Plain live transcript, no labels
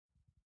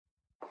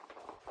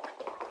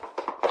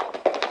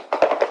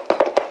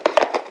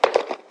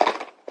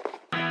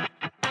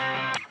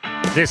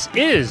This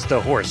is the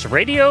Horse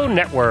Radio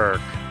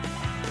Network.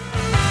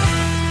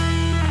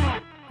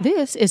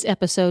 This is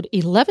episode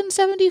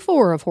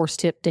 1174 of Horse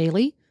Tip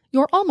Daily,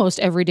 your almost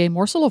everyday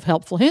morsel of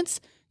helpful hints,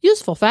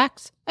 useful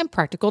facts, and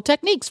practical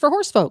techniques for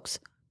horse folks.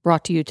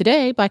 Brought to you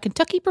today by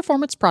Kentucky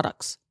Performance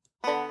Products.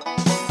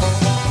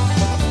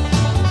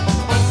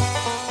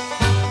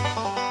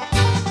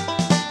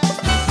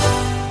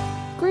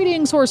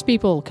 Greetings, horse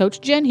people. Coach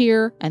Jen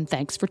here, and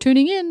thanks for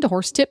tuning in to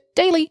Horse Tip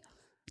Daily.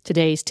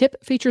 Today's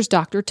tip features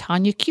Dr.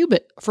 Tanya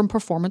Cubitt from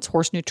Performance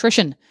Horse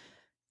Nutrition.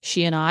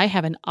 She and I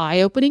have an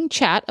eye-opening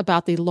chat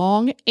about the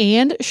long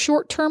and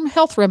short-term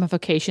health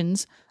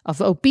ramifications of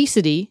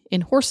obesity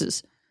in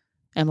horses.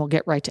 And we'll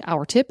get right to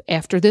our tip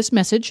after this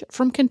message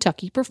from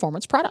Kentucky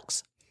Performance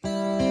Products.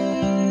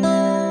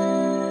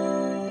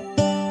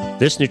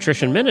 This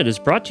Nutrition Minute is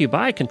brought to you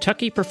by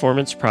Kentucky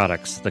Performance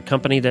Products, the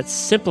company that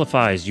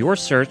simplifies your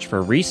search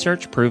for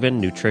research-proven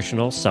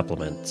nutritional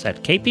supplements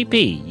at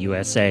kppusa.com.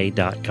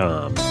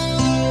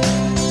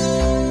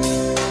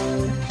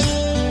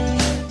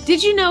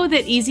 Did you know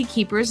that easy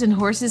keepers and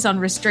horses on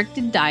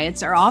restricted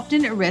diets are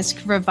often at risk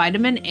for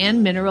vitamin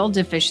and mineral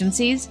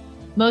deficiencies?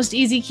 Most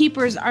easy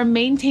keepers are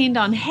maintained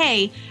on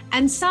hay,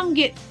 and some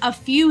get a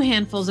few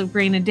handfuls of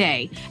grain a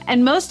day,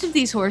 and most of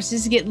these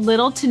horses get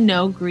little to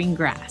no green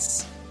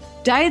grass.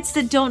 Diets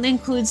that don't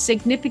include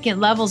significant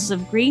levels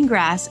of green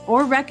grass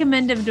or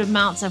recommended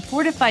amounts of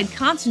fortified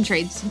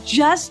concentrates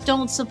just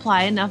don't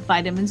supply enough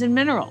vitamins and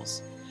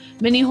minerals.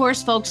 Many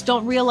horse folks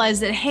don't realize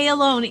that hay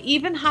alone,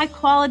 even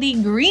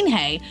high-quality green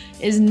hay,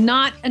 is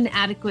not an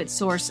adequate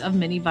source of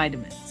many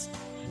vitamins.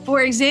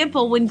 For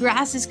example, when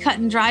grass is cut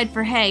and dried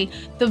for hay,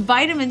 the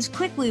vitamins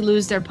quickly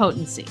lose their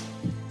potency.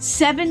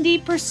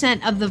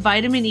 70% of the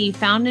vitamin E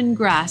found in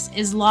grass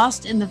is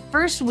lost in the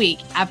first week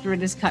after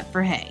it is cut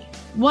for hay.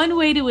 One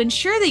way to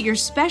ensure that your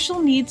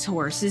special needs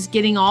horse is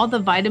getting all the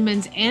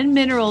vitamins and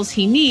minerals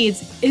he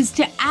needs is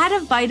to add a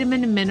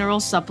vitamin and mineral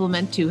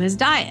supplement to his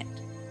diet.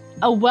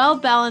 A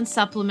well-balanced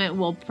supplement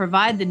will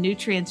provide the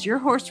nutrients your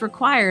horse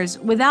requires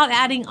without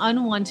adding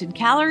unwanted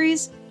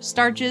calories,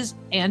 starches,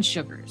 and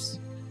sugars.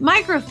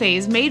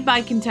 Microphase, made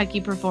by Kentucky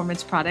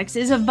Performance Products,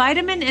 is a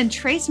vitamin and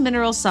trace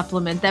mineral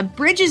supplement that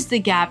bridges the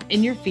gap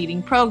in your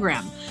feeding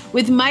program.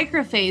 With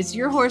Microphase,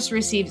 your horse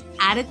receives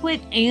adequate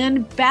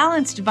and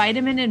balanced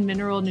vitamin and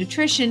mineral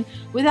nutrition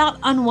without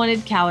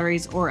unwanted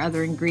calories or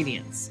other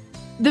ingredients.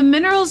 The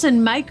minerals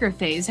in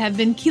Microphase have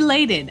been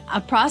chelated,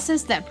 a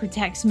process that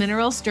protects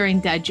minerals during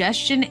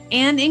digestion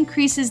and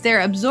increases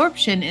their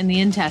absorption in the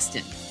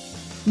intestine.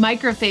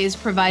 Microphase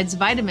provides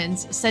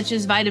vitamins, such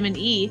as vitamin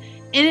E,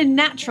 in a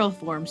natural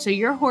form, so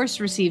your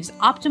horse receives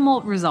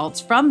optimal results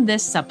from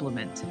this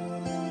supplement.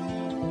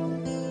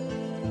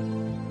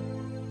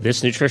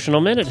 This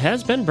Nutritional Minute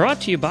has been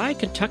brought to you by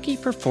Kentucky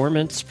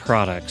Performance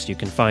Products. You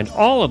can find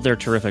all of their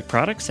terrific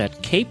products at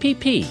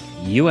kppusa.com.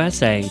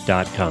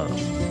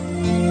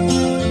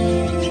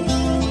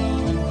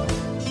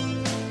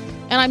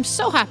 And I'm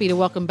so happy to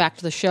welcome back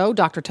to the show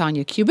Dr.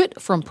 Tanya Cubitt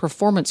from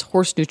Performance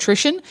Horse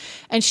Nutrition.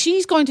 And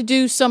she's going to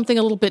do something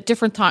a little bit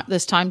different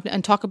this time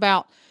and talk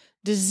about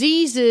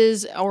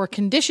diseases or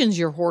conditions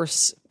your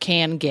horse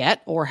can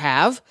get or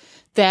have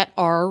that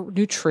are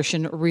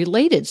nutrition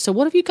related. So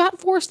what have you got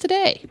for us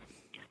today?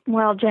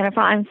 Well,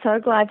 Jennifer, I'm so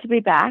glad to be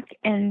back.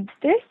 And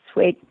this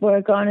week we're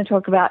going to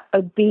talk about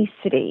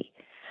obesity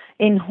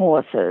in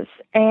horses.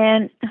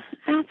 And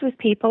as with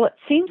people, it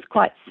seems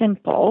quite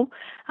simple,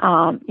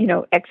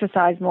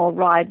 exercise more,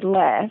 ride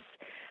less.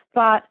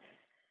 But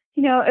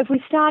if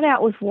we start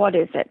out with what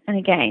is it? And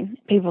again,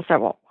 people say,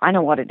 well, I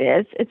know what it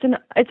is. It's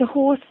a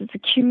horse that's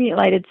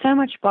accumulated so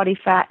much body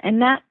fat,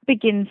 and that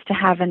begins to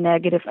have a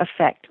negative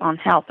effect on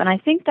health. And I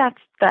think that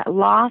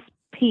last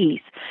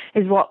piece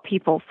is what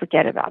people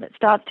forget about. It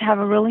starts to have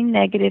a really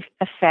negative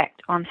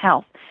effect on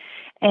health.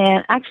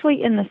 And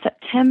actually, in the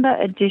September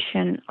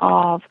edition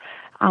of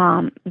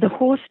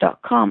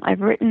thehorse.com,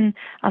 I've written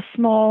a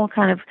small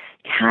kind of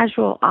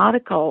casual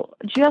article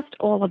just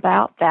all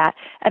about that,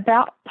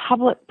 about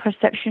public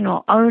perception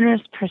or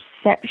owners'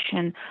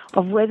 perception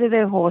of whether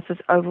their horse is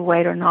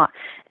overweight or not.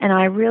 And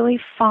I really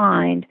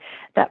find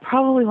that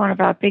probably one of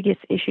our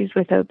biggest issues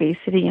with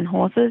obesity in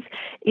horses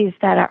is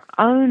that our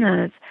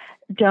owners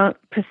don't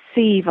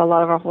perceive a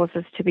lot of our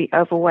horses to be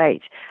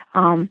overweight.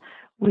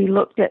 We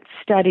looked at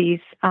studies.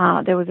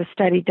 There was a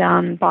study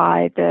done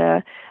by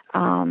the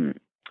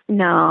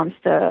NARMS,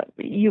 the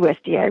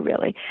USDA,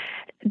 really.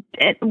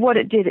 What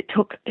it did, it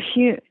took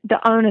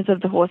the owners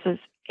of the horses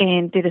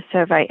and did a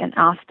survey and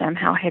asked them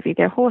how heavy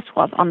their horse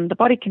was on the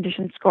body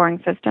condition scoring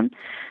system.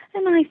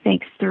 And I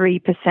think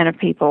 3% of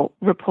people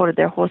reported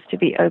their horse to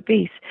be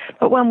obese.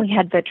 But when we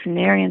had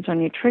veterinarians or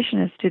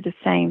nutritionists do the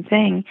same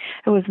thing,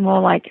 it was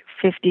more like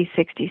 50,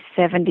 60,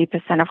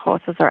 70% of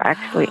horses are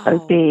actually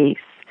obese.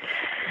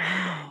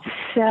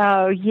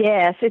 So,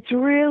 yes, it's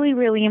really,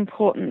 really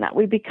important that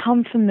we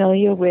become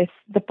familiar with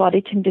the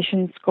body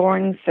condition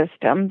scoring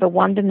system, the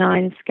 1 to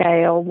 9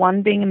 scale,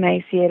 1 being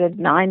emaciated,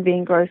 9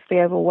 being grossly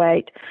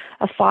overweight,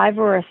 a 5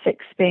 or a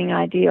 6 being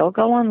ideal.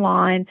 Go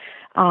online.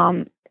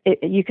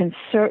 You can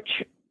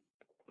search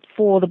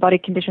for the body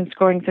condition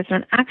scoring system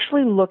and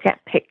actually look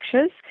at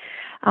pictures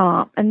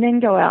and then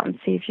go out and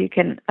see if you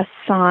can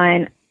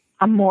assign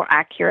a more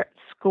accurate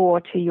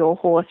score to your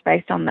horse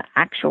based on the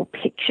actual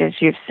pictures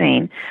you've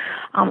seen,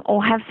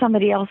 or have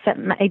somebody else that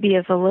maybe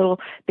is a little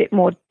bit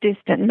more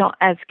distant, not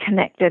as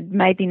connected,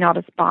 maybe not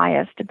as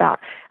biased about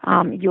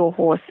your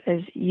horse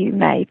as you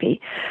may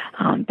be.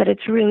 But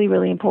it's really,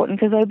 really important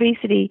because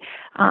obesity,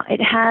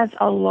 it has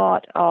a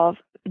lot of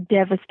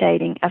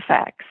devastating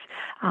effects,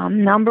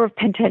 number of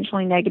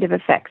potentially negative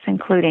effects,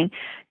 including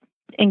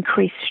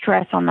increased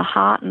stress on the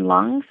heart and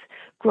lungs,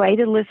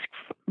 greater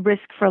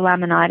risk for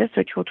laminitis,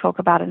 which we'll talk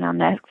about in our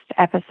next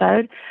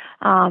episode,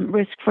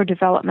 risk for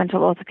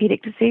developmental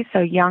orthopedic disease, so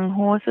young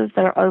horses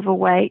that are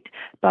overweight,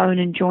 bone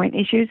and joint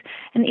issues,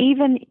 and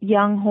even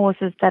young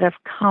horses that have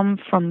come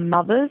from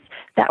mothers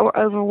that were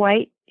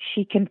overweight.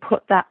 She can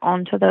put that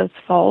onto those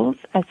foals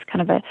as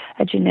kind of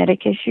a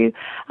genetic issue.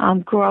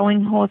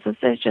 Growing horses,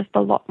 there's just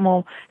a lot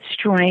more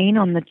strain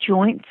on the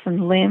joints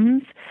and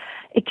limbs.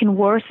 It can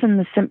worsen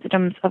the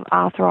symptoms of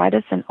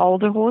arthritis in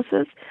older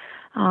horses.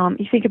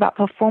 You think about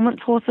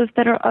performance horses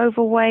that are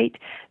overweight,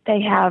 they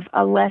have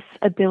a less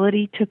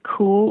ability to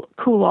cool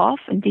off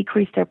and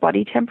decrease their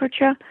body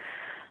temperature.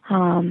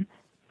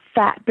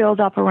 Fat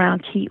buildup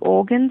around key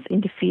organs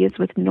interferes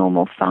with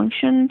normal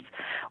functions.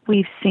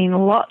 We've seen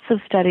lots of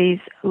studies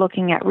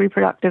looking at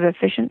reproductive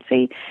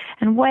efficiency,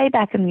 and way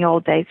back in the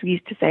old days we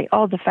used to say,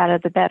 oh, the fatter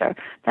the better.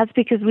 That's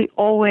because we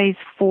always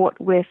fought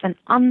with an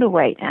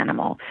underweight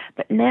animal.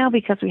 But now,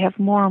 because we have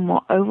more and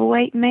more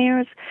overweight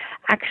mares,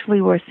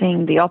 actually we're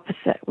seeing the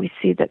opposite. We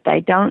see that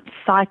they don't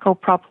cycle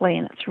properly,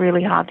 and it's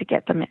really hard to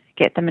get them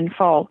in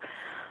foal.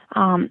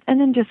 And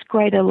then just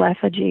greater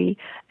lethargy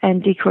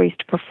and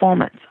decreased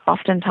performance.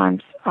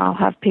 Oftentimes I'll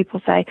have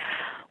people say,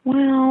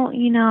 well,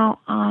 you know,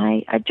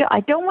 I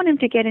don't want him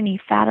to get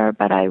any fatter,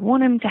 but I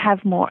want him to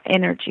have more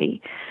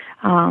energy.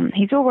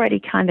 He's already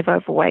kind of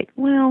overweight.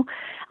 Well,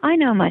 I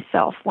know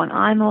myself, when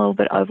I'm a little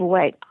bit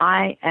overweight,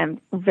 I am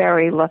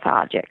very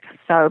lethargic.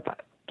 So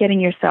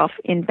getting yourself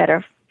in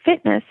better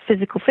fitness,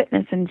 physical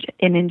fitness, and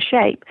in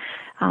shape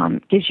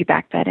gives you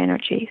back that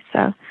energy.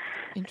 So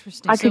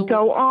interesting. I could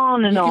go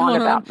on and on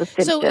about the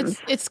symptoms.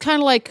 So it's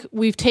kind of like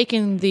we've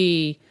taken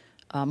the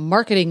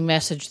marketing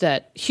message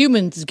that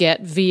humans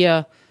get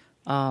via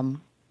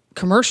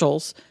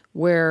commercials,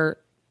 where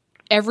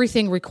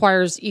everything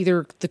requires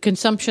either the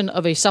consumption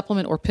of a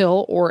supplement or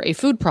pill or a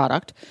food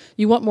product.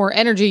 You want more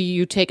energy,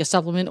 you take a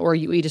supplement or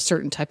you eat a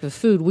certain type of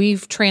food.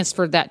 We've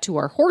transferred that to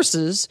our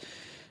horses,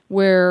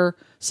 where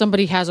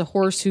somebody has a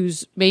horse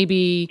who's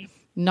maybe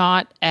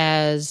not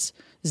as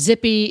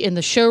zippy in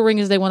the show ring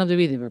as they want them to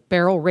be. They're a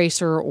barrel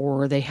racer,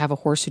 or they have a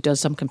horse who does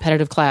some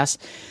competitive class.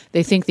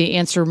 They think the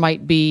answer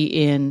might be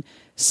in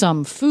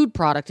some food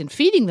product and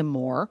feeding them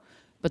more,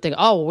 but they go,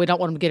 oh, well, we don't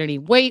want them to get any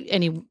weight,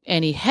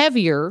 any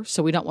heavier,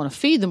 so we don't want to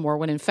feed them more,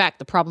 when in fact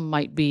the problem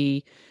might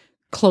be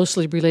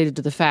closely related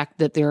to the fact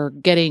that they're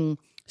getting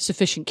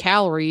sufficient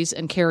calories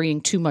and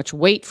carrying too much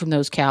weight from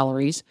those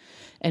calories,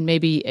 and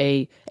maybe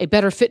a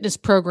better fitness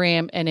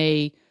program and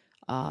a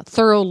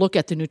thorough look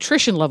at the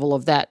nutrition level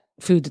of that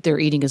food that they're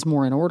eating is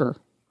more in order.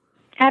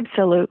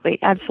 Absolutely,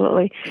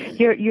 absolutely.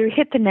 You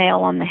hit the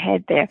nail on the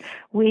head there.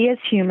 We as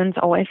humans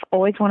always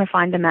want to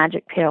find the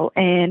magic pill,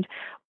 and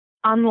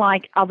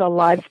unlike other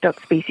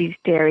livestock species,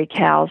 dairy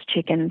cows,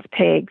 chickens,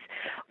 pigs,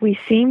 we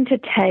seem to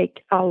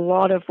take a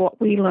lot of what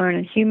we learn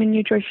in human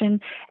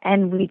nutrition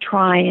and we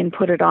try and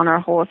put it on our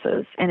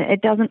horses, and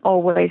it doesn't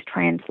always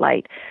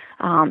translate.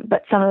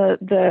 But some of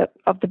the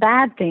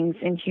bad things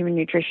in human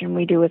nutrition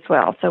we do as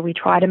well. So we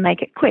try to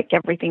make it quick.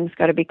 Everything's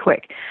got to be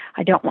quick.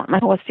 I don't want my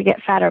horse to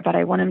get fatter, but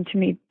I want him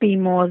to be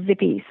more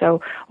zippy.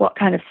 So what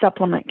kind of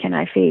supplement can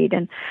I feed?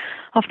 And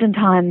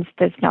oftentimes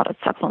there's not a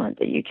supplement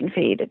that you can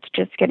feed. It's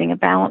just getting a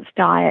balanced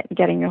diet,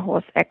 getting your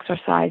horse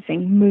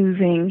exercising,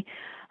 moving.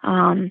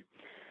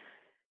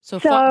 So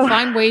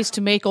find ways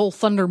to make old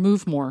Thunder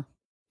move more.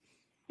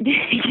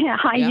 Yeah,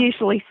 I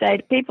usually say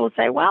to people,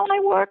 well,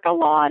 I work a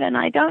lot and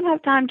I don't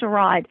have time to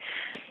ride.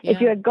 Yeah. If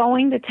you're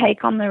going to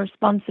take on the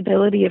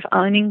responsibility of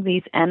owning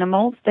these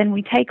animals, then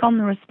we take on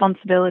the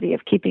responsibility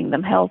of keeping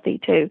them healthy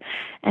too.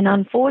 And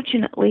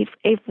unfortunately,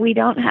 if we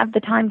don't have the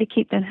time to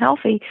keep them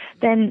healthy,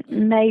 then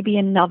maybe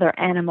another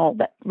animal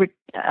that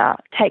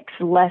takes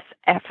less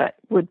effort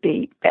would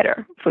be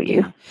better for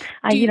you.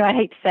 Yeah. I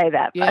hate to say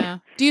that. Yeah.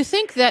 But. Do you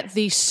think that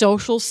the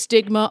social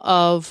stigma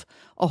of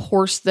a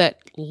horse that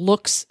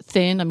looks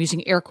thin, I'm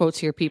using air quotes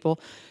here, people,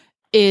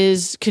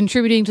 is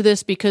contributing to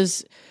this?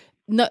 Because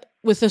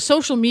with the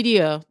social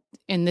media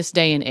in this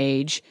day and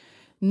age,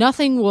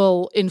 nothing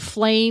will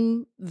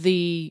inflame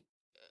the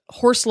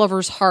horse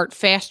lover's heart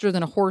faster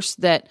than a horse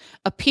that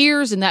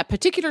appears in that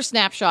particular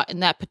snapshot, in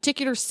that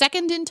particular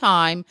second in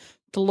time,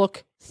 to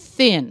look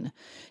thin.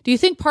 Do you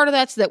think part of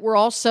that's that we're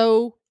all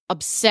so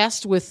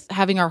obsessed with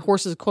having our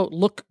horses, quote,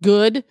 look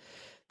good,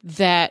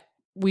 that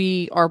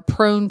we are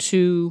prone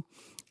to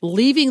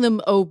leaving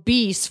them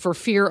obese for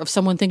fear of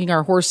someone thinking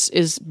our horse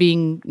is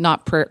being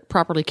not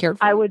properly cared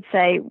for? I would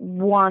say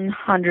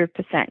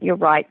 100%. You're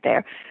right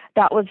there.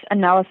 that was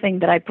another thing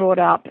that I brought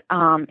up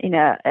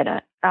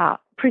at a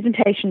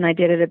presentation I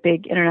did at a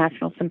big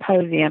international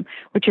symposium,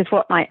 which is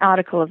what my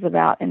article is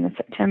about in the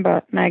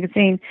September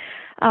magazine.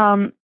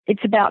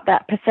 It's about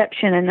that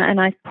perception,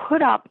 and I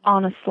put up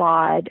on a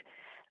slide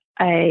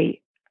a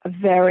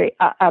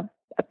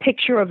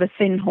picture of a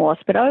thin horse,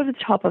 but over the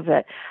top of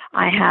it,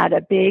 I had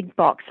a big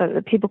box so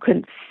that people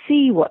couldn't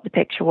see what the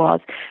picture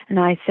was, and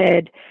I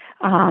said,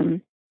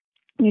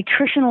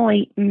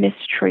 nutritionally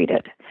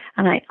mistreated.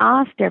 And I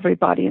asked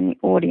everybody in the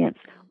audience,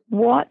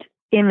 what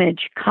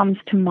image comes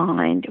to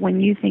mind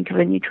when you think of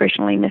a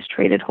nutritionally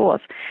mistreated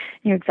horse?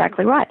 And you're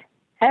exactly right.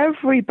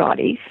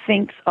 Everybody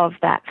thinks of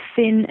that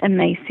thin,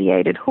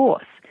 emaciated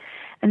horse.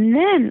 And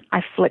then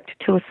I flicked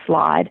to a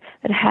slide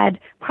that had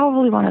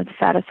probably one of the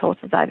fattest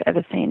horses I've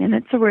ever seen. And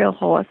it's a real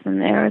horse.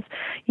 And there's,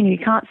 you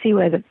can't see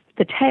where the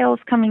tail's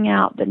coming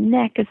out. The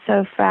neck is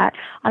so fat.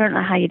 I don't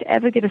know how you'd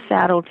ever get a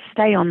saddle to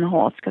stay on the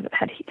horse because it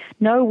had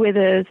no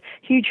withers,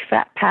 huge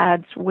fat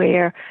pads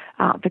where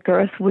the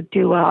girth would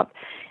do up.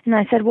 And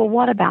I said, well,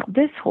 what about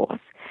this horse?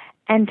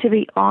 And to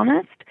be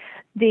honest,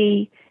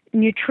 the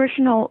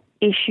nutritional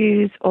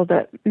issues or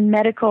the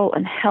medical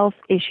and health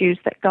issues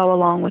that go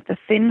along with the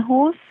thin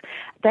horse,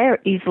 they are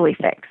easily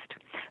fixed.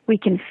 We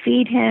can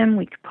feed him,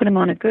 we can put him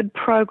on a good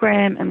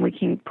program, and we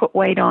can put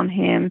weight on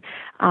him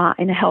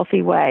in a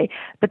healthy way.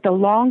 But the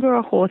longer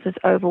a horse is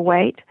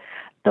overweight,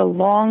 the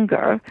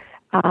longer,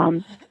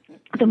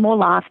 the more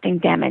lasting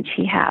damage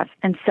he has.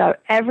 And so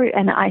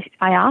I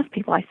asked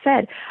people, I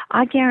said,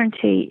 I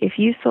guarantee if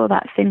you saw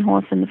that thin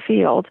horse in the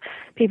field,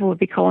 people would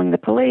be calling the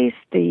police,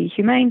 the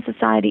Humane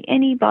Society,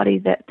 anybody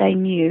that they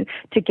knew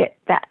to get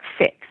that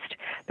fixed.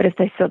 But if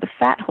they saw the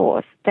fat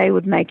horse, they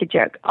would make a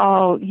joke,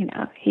 oh,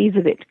 he's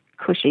a bit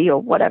cushy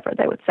or whatever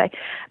they would say.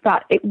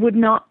 But it would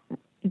not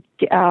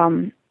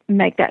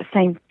make that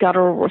same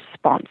guttural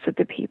response with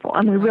the people.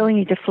 And we really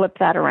need to flip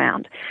that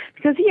around.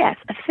 Because, yes,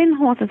 a thin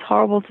horse is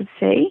horrible to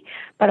see,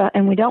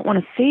 and we don't want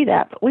to see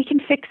that, but we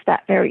can fix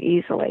that very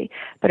easily.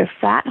 But a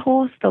fat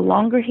horse, the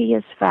longer he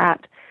is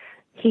fat,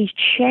 he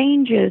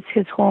changes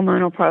his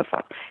hormonal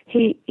profile.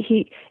 He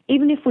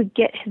even if we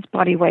get his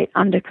body weight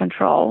under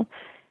control,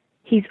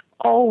 he's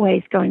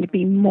always going to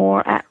be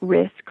more at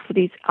risk for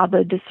these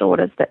other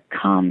disorders that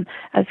come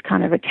as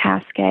kind of a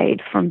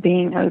cascade from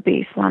being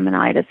obese,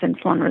 laminitis,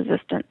 insulin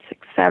resistance,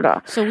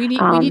 etc. So we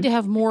need to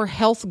have more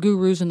health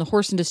gurus in the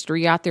horse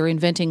industry out there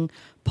inventing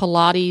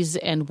Pilates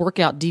and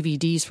workout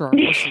DVDs for our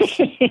horses.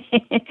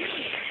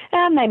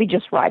 Maybe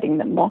just writing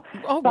them more.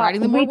 Oh,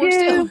 writing them more works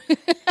too.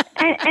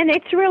 and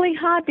it's really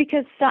hard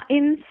because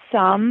in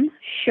some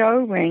show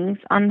rings,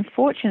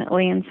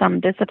 unfortunately, in some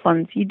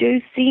disciplines, you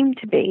do seem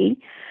to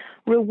be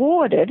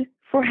rewarded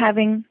for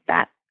having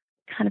that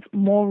kind of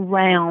more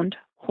round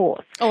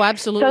horse. Oh,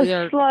 absolutely.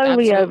 So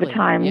slowly over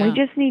time, we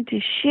just need to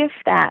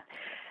shift that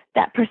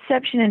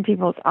perception in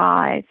people's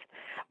eyes.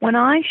 When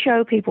I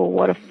show people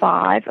what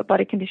a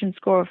body condition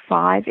score of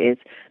 5 is,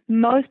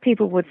 most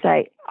people would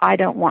say, I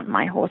don't want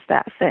my horse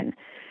that thin.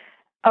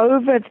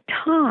 Over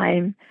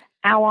time,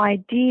 our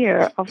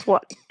idea of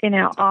what in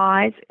our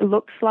eyes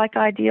looks like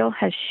ideal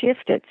has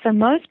shifted. So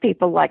most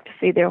people like to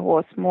see their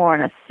horse more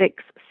in a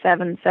 6,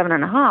 7,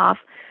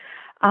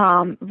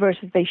 7.5,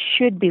 versus they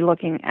should be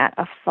looking at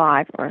a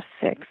 5 or a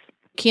 6.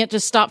 Can't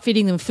just stop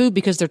feeding them food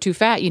because they're too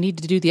fat. You need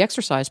to do the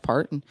exercise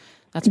part, and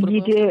that's what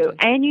you do.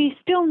 And you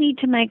still need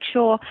to make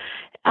sure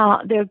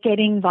they're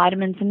getting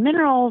vitamins and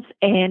minerals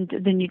and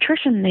the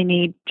nutrition they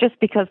need. Just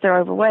because they're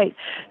overweight,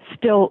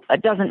 still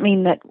doesn't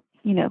mean that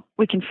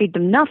we can feed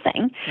them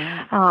nothing.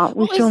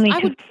 We still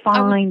need to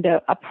find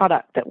a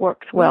product that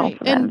works well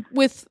for them. And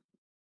with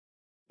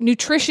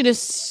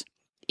nutritionists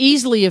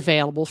easily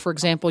available, for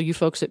example, you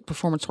folks at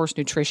Performance Horse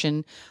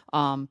Nutrition,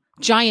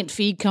 giant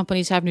feed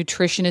companies have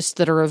nutritionists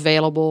that are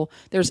available.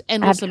 There's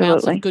endless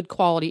amounts of good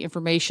quality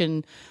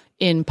information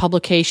in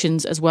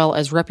publications as well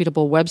as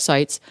reputable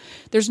websites.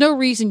 There's no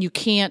reason you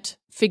can't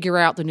figure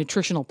out the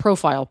nutritional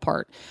profile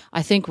part.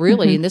 I think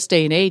really in this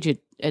day and age,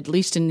 at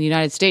least in the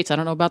United States, I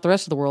don't know about the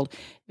rest of the world,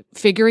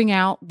 figuring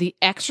out the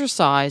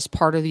exercise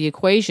part of the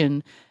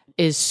equation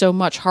is so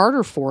much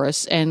harder for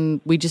us, and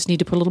we just need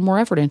to put a little more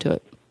effort into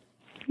it.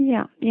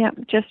 Yeah,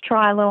 just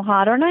try a little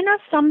harder. And I know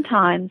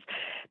sometimes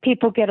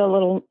people get a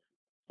little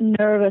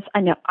nervous.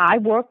 I know I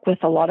work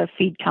with a lot of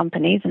feed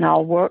companies, and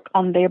I'll work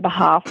on their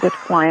behalf with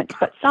clients,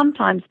 but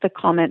sometimes the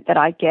comment that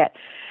I get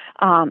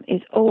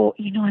is,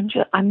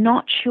 I'm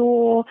not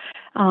sure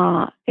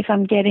if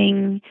I'm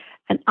getting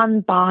an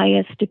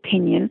unbiased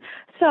opinion.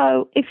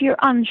 So if you're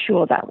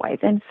unsure that way,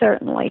 then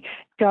certainly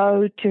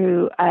go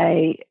to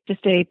a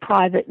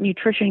private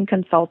nutrition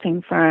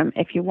consulting firm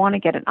if you want to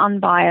get an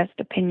unbiased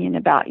opinion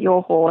about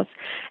your horse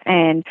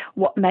and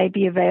what may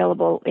be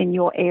available in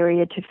your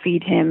area to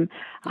feed him.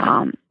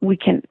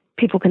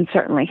 People can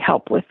certainly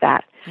help with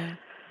that. Yeah.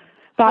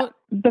 But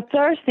the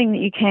first thing that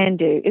you can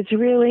do is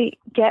really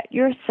get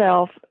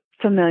yourself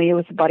familiar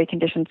with the body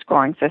condition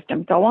scoring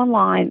system. Go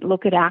online,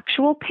 look at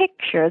actual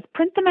pictures,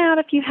 print them out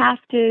if you have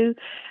to,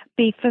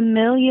 be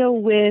familiar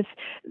with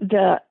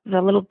the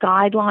little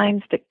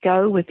guidelines that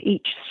go with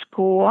each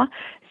score.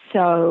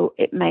 So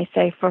it may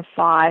say for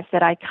 5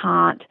 that I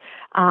can't,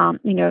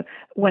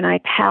 when I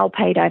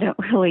palpate, I don't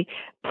really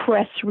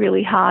press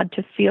really hard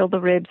to feel the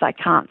ribs. I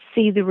can't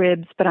see the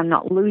ribs, but I'm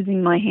not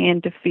losing my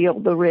hand to feel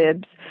the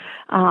ribs.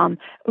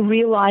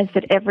 Realize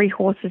that every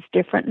horse is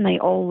different and they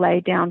all lay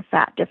down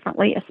fat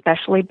differently,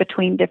 especially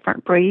between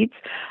different breeds.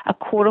 A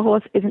quarter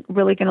horse isn't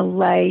really going to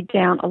lay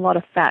down a lot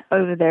of fat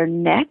over their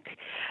neck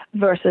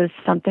versus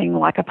something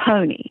like a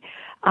pony.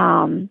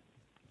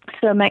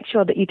 So make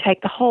sure that you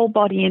take the whole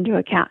body into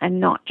account and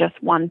not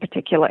just one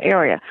particular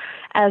area.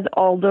 As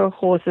older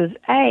horses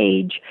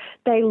age,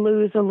 they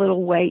lose a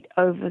little weight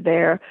over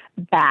their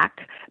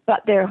back,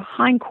 but their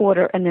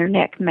hindquarter and their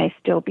neck may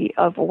still be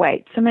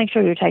overweight. So make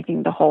sure you're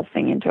taking the whole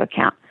thing into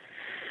account.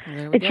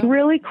 It's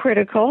really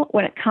critical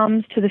when it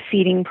comes to the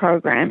feeding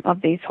program of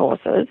these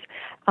horses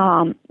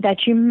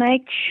that you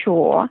make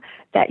sure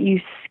that you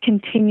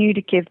continue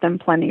to give them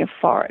plenty of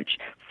forage.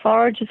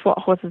 Forage is what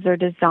horses are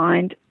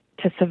designed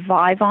to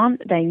survive on.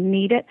 They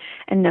need it,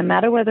 and no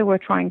matter whether we're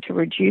trying to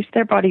reduce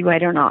their body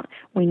weight or not,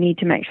 we need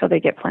to make sure they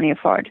get plenty of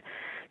forage.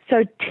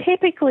 So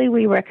typically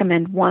we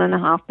recommend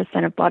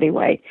 1.5% of body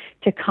weight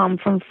to come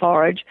from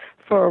forage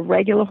for a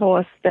regular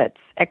horse that's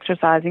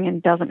exercising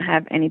and doesn't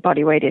have any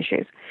body weight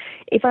issues.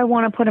 If I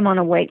want to put them on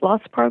a weight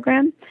loss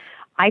program,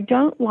 I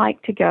don't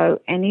like to go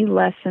any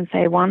less than,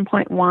 say,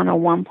 1.1 or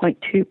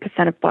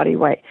 1.2% of body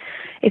weight.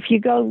 If you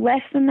go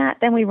less than that,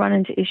 then we run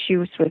into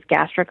issues with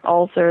gastric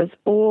ulcers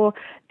or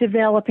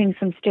developing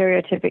some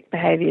stereotypic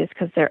behaviors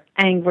because they're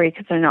angry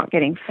because they're not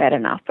getting fed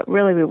enough. But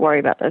really, we worry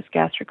about those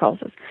gastric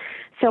ulcers.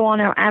 So on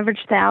our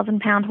average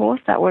 1,000-pound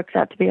horse, that works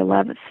out to be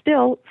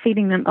still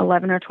feeding them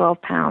 11 or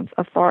 12 pounds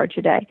of forage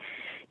a day.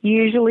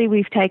 Usually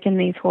we've taken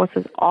these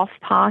horses off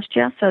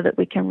pasture so that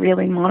we can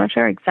really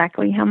monitor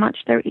exactly how much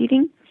they're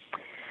eating.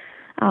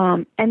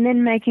 And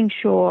then making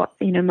sure,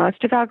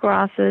 most of our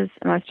grasses,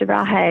 most of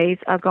our hays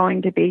are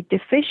going to be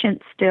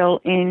deficient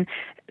still in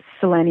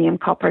selenium,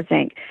 copper,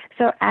 zinc.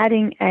 So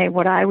adding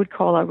what I would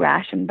call a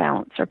ration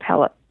balancer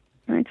pellet.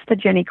 It's the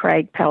Jenny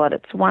Craig pellet.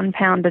 It's 1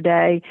 pound a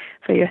day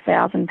for your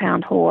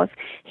 1,000-pound horse.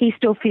 He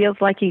still feels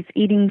like he's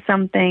eating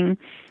something.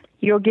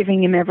 You're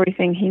giving him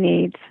everything he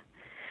needs.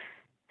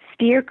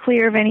 Steer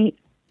clear of any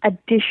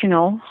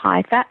additional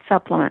high-fat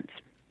supplements.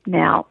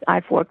 Now,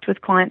 I've worked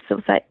with clients that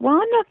will say, well,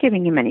 I'm not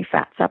giving him any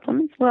fat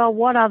supplements. Well,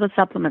 what other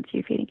supplements are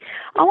you feeding?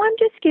 Oh, I'm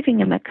just giving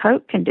him a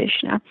coat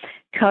conditioner.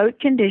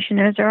 Coat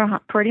conditioners are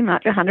pretty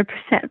much 100%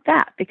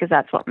 fat because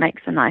that's what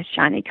makes a nice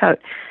shiny coat.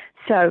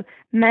 So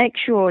make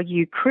sure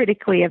you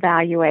critically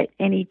evaluate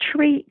any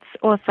treats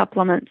or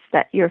supplements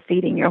that you're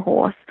feeding your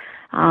horse.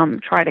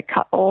 Try to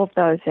cut all of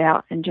those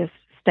out and just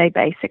stay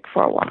basic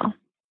for a while.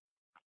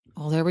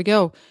 Oh, there we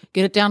go.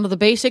 Get it down to the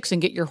basics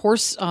and get your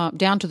horse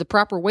down to the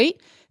proper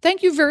weight.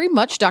 Thank you very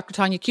much, Dr.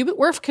 Tanya Cubitt.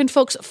 Where can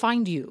folks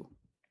find you?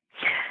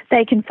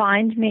 They can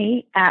find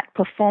me at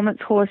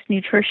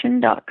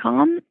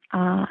performancehorsenutrition.com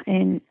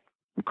and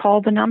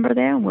call the number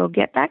there and we'll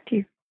get back to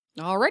you.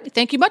 All right.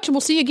 Thank you much, and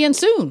we'll see you again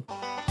soon.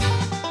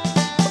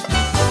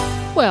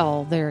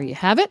 Well, there you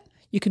have it.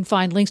 You can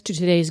find links to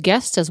today's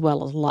guests as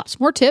well as lots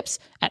more tips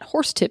at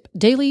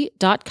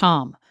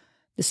horsetipdaily.com.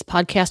 This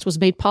podcast was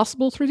made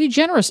possible through the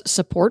generous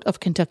support of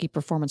Kentucky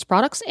Performance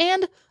Products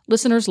and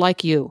listeners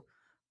like you.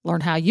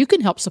 Learn how you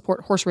can help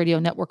support Horse Radio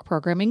Network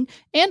programming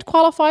and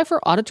qualify for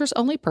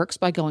auditors-only perks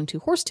by going to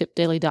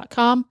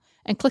horsetipdaily.com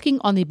and clicking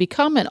on the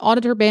Become an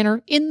Auditor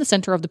banner in the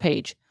center of the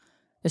page.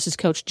 This is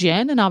Coach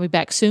Jen, and I'll be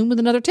back soon with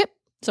another tip.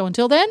 So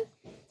until then,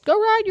 go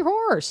ride your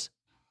horse.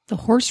 The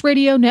Horse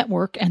Radio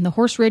Network and the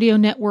Horse Radio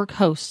Network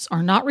hosts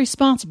are not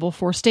responsible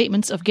for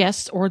statements of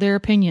guests or their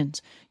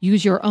opinions.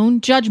 Use your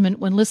own judgment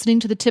when listening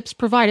to the tips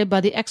provided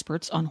by the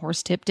experts on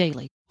Horse Tip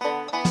Daily.